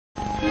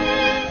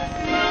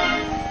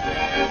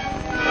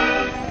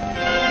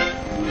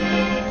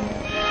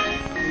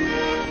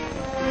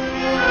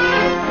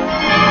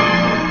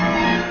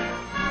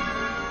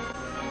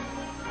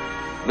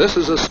This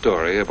is a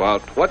story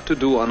about what to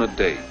do on a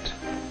date.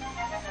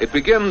 It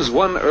begins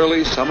one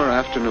early summer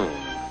afternoon.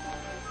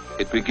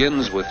 It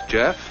begins with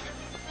Jeff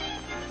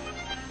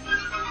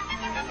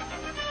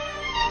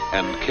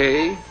and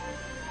Kay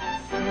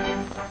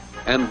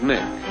and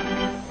Nick.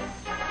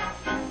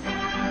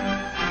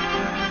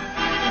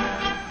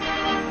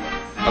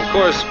 Of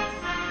course,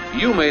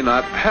 you may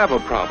not have a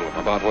problem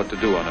about what to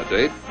do on a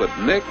date, but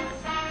Nick,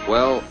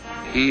 well,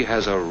 he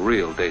has a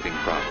real dating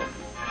problem.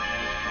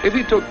 If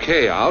he took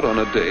Kay out on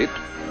a date,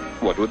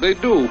 what would they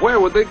do? Where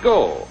would they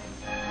go?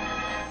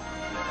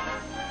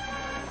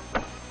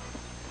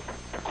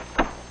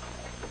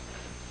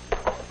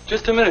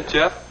 Just a minute,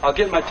 Jeff. I'll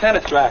get my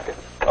tennis racket.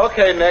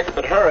 Okay, Nick,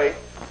 but hurry.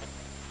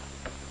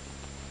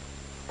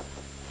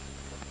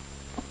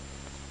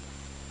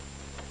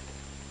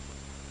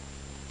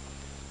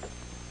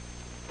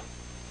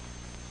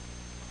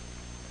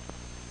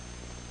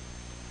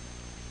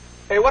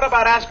 Hey, what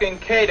about asking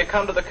Kay to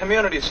come to the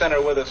community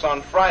center with us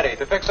on Friday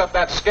to fix up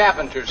that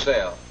scavenger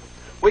sale?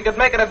 We could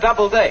make it a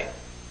double date.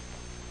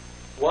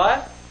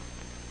 What?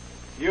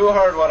 You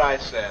heard what I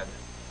said.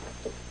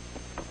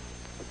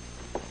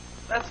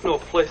 That's no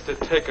place to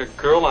take a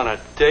girl on a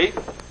date,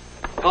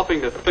 helping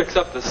to fix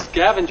up the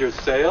scavenger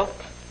sale.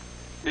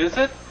 Is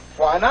it?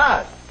 Why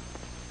not?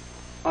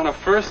 On a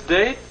first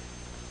date?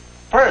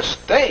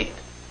 First date?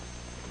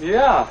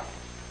 Yeah.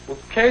 Well,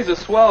 Kay's a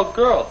swell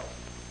girl.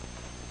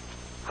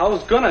 I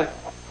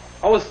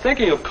was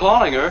thinking of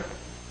calling her.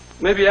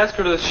 Maybe ask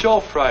her to the show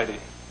Friday.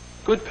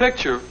 Good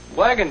picture,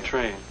 wagon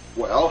train.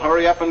 Well,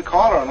 hurry up and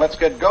call her and let's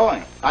get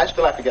going. I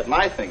still have to get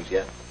my things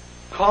yet.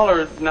 Call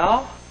her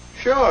now?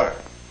 Sure.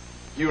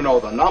 You know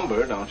the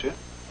number, don't you?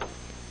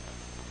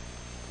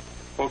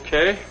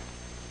 Okay.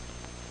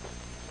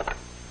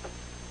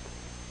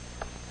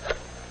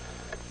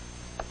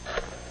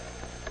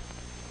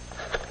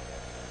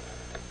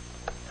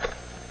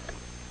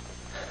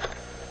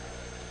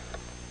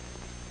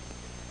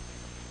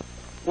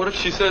 What if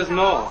she says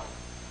no?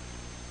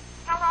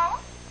 Hello?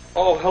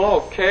 Oh,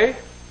 hello, Kay.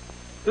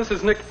 This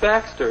is Nick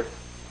Baxter.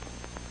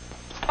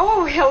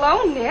 Oh,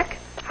 hello, Nick.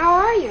 How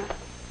are you?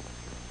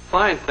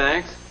 Fine,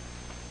 thanks.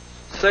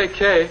 Say,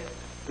 Kay,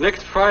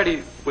 next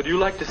Friday, would you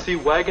like to see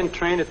Wagon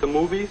Train at the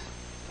movies?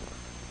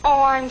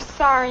 Oh, I'm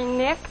sorry,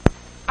 Nick.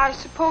 I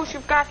suppose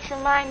you've got your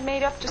mind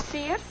made up to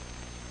see it?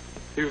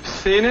 You've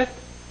seen it?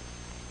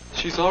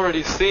 She's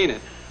already seen it.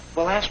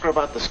 Well, ask her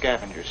about the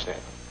scavenger sale.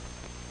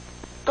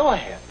 Go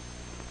ahead.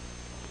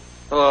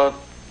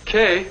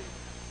 Kay,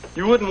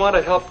 you wouldn't want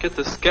to help get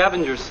the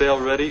scavenger sale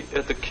ready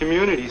at the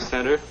community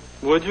center,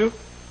 would you?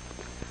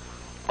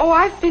 Oh,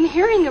 I've been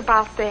hearing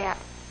about that.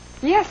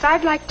 Yes,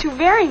 I'd like to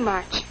very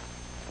much.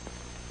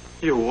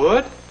 You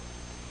would?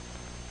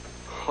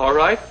 All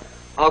right.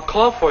 I'll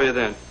call for you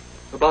then.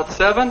 About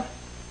 7?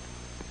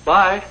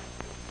 Bye.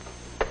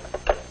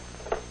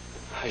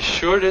 I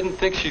sure didn't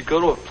think she'd go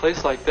to a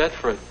place like that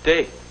for a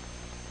date.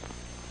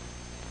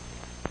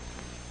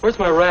 Where's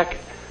my racket?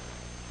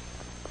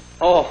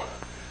 Oh,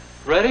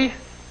 ready?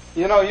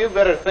 You know, you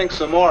better think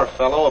some more,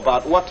 fellow,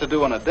 about what to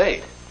do on a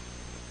date.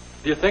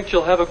 Do you think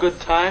she'll have a good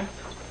time?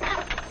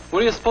 What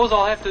do you suppose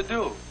I'll have to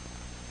do?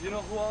 You know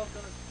who all's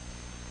gonna...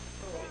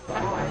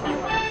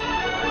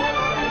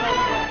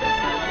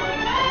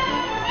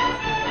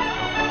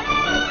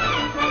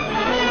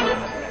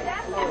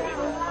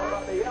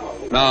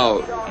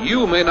 Now,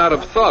 you may not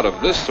have thought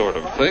of this sort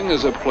of thing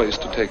as a place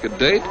to take a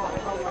date,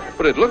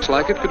 but it looks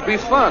like it could be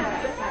fun.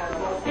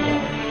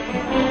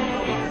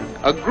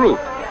 A group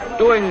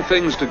doing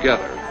things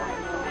together.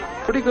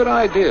 Pretty good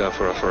idea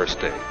for a first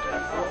date.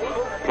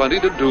 Plenty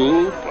to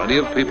do, plenty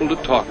of people to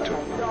talk to.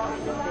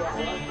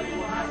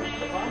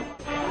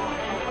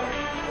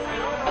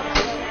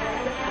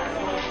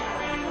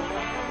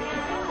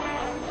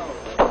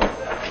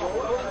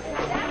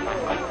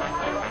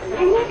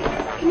 Hey, Nick,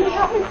 can you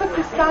help me put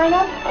the sign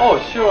up? Oh,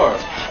 sure.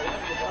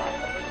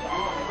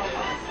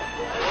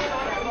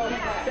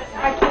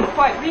 I can't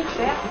quite reach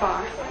that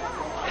far.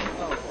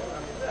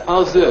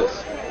 How's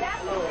this?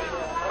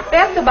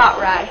 That's about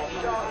right.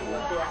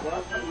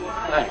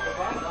 Thanks.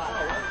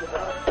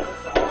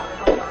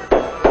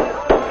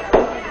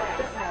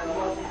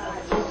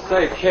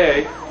 Say,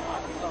 Kay,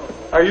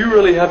 are you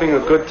really having a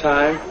good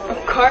time?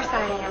 Of course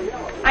I am.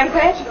 I'm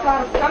glad you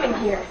thought of coming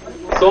here.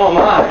 So am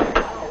I.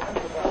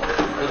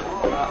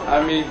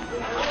 I mean,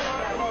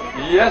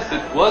 yes,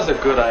 it was a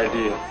good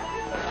idea.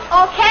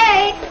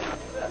 Okay.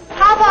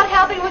 How about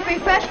helping with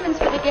refreshments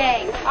for the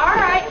day? All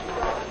right.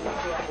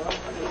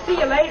 See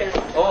you later.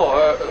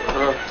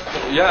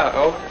 Yeah,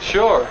 oh,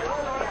 sure.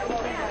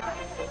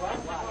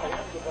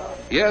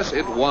 Yes,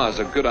 it was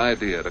a good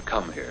idea to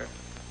come here.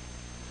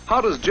 How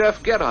does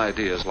Jeff get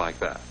ideas like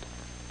that?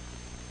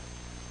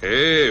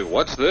 Hey,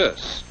 what's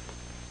this?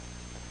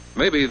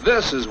 Maybe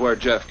this is where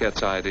Jeff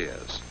gets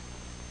ideas.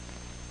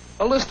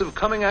 A list of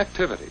coming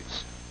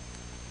activities.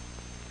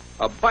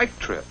 A bike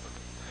trip.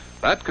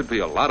 That could be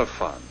a lot of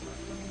fun.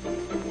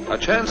 A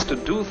chance to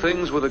do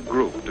things with a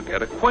group, to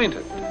get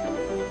acquainted.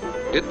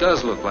 It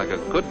does look like a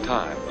good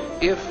time,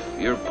 if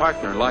your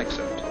partner likes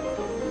it.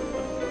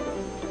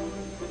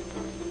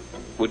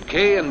 Would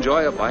Kay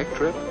enjoy a bike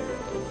trip?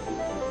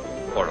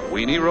 Or a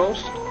weenie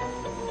roast?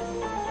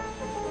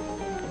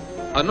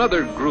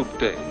 Another group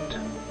date.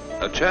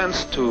 A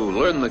chance to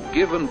learn the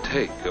give and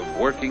take of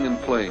working and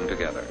playing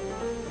together.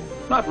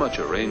 Not much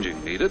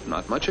arranging needed,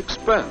 not much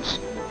expense,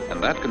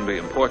 and that can be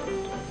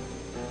important.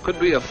 Could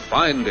be a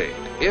fine date,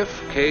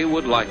 if Kay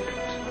would like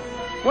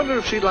it. Wonder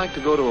if she'd like to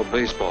go to a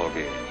baseball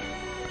game.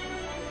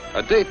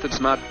 A date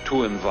that's not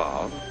too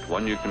involved,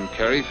 one you can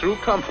carry through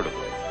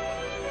comfortably.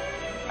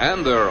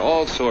 And there are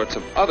all sorts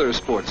of other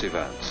sports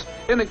events,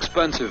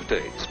 inexpensive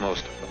dates,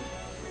 most of them.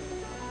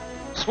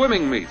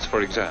 Swimming meets,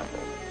 for example.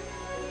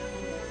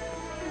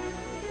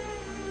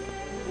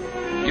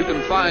 You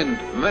can find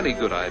many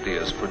good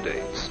ideas for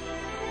dates.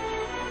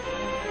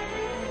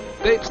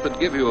 Dates that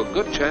give you a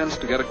good chance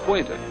to get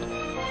acquainted.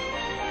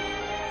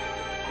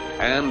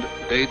 And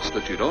dates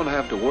that you don't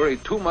have to worry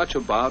too much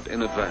about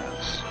in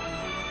advance.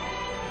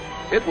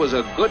 It was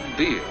a good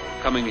deal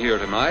coming here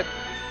tonight,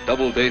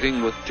 double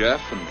dating with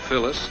Jeff and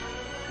Phyllis.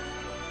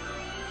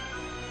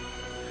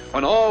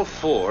 When all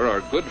four are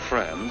good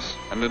friends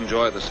and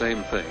enjoy the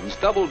same things,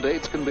 double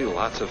dates can be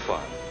lots of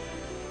fun.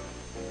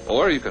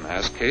 Or you can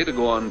ask Kay to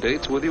go on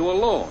dates with you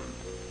alone,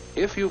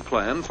 if you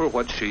plan for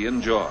what she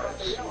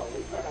enjoys.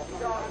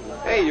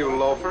 Hey, you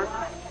loafer.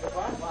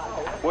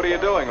 What are you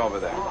doing over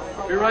there?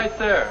 You're right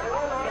there.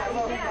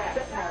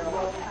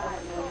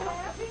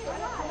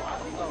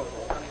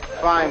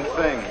 Fine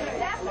thing.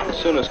 As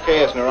soon as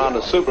Kay isn't around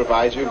to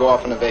supervise, you go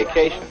off on a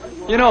vacation.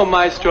 You know,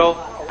 Maestro,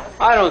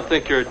 I don't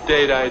think your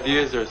date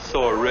ideas are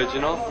so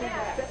original.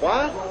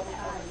 What?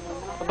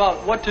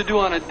 About what to do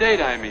on a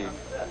date, I mean.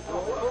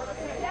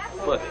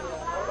 But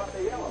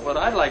what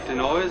I'd like to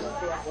know is,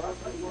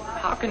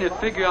 how can you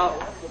figure out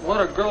what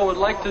a girl would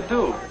like to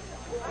do?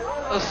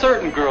 A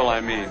certain girl,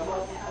 I mean.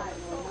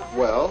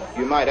 Well,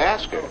 you might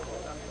ask her.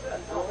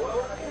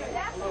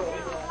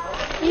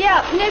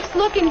 Yeah, Nick's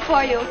looking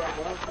for you.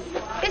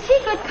 Is he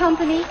good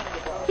company?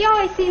 He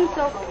always seems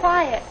so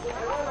quiet.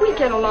 We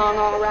get along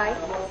all right.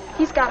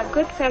 He's got a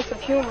good sense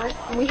of humor,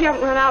 and we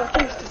haven't run out of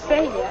things to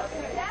say yet.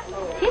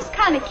 He's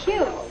kind of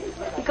cute.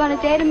 You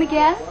gonna date him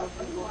again?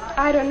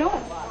 I don't know.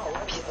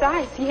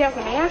 Besides, he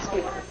hasn't asked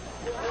me.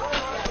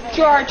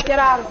 George, get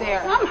out of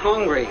there. I'm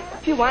hungry.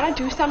 If you want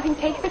to do something,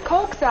 take the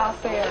Cokes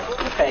out there.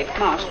 Okay,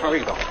 come on, here we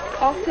go.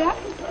 All set?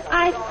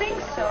 I think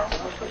so.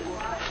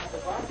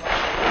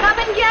 Come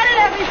and get it,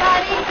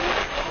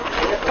 everybody.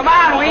 Come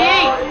on, we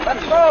eat.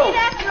 Let's go. Eat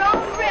at your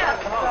own rib.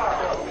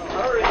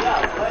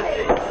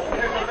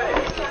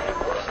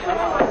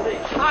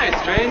 Hi,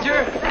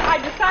 stranger. I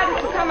decided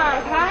to come out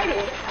of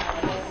hiding.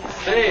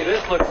 Say,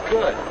 this looks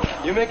good.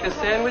 You make the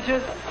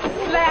sandwiches?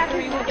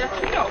 Larry will get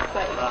to no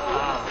place.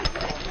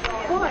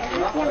 Boy,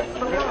 this one's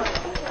for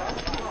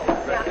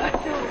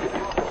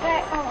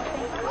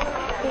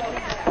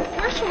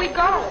Where should we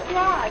go?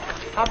 Right.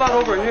 How about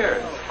over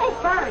here? Oh,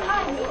 fine.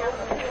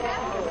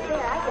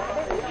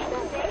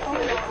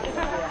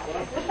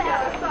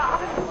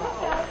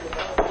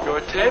 Your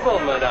table,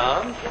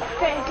 madame.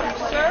 Thank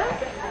you, sir.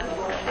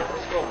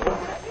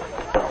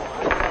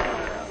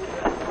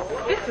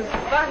 This is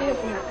fun,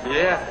 isn't it?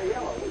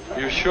 Yeah.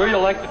 You sure you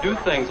like to do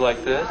things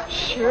like this?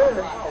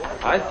 Sure.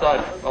 I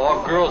thought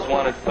all girls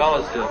wanted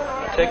fellas to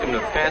take them to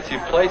fancy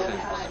places,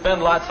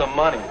 spend lots of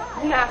money.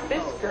 Not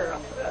this girl.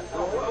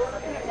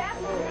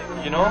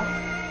 You know,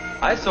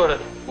 I sort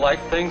of like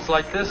things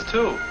like this,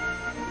 too.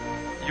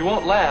 You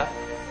won't laugh.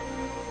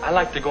 I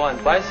like to go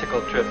on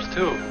bicycle trips,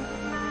 too.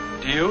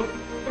 Do you?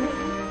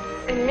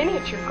 And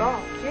miniature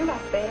golf. You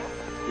like that.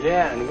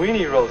 Yeah, and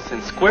weenie roasts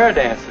and square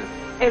dances.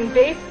 And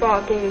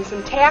baseball games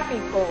and taffy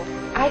pull.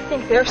 I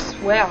think they're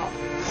swell.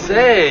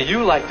 Say,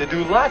 you like to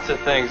do lots of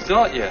things,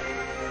 don't you?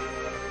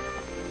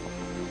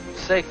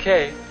 Say,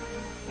 Kay,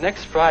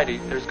 next Friday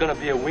there's going to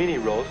be a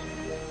weenie roast,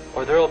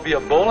 or there'll be a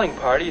bowling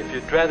party if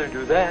you'd rather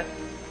do that.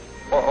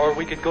 Or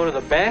we could go to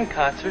the band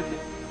concert.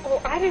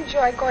 Oh, I'd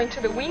enjoy going to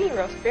the weenie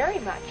roast very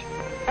much.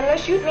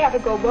 Unless you'd rather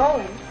go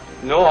bowling.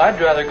 No, I'd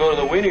rather go to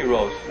the weenie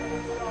roast.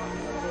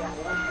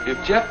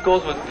 If Jeff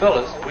goes with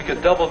Phyllis, we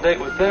could double date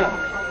with them.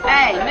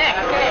 Hey, Nick,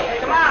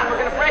 come on, we're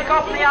going to break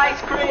open the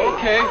ice cream.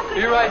 Okay,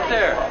 be right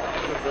there.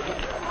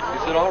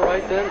 Is it all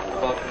right then,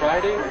 about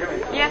Friday?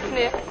 Yes,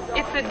 Nick.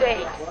 It's a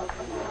date.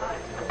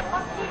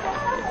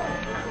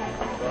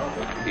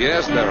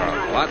 Yes, there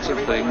are lots of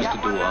things to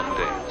do on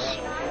dates.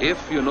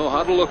 If you know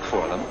how to look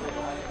for them,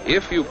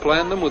 if you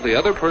plan them with the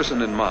other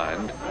person in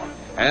mind,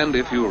 and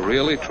if you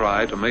really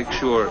try to make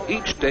sure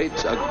each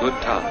date's a good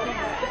time.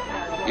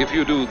 If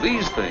you do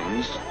these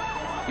things,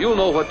 you'll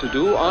know what to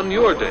do on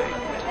your date.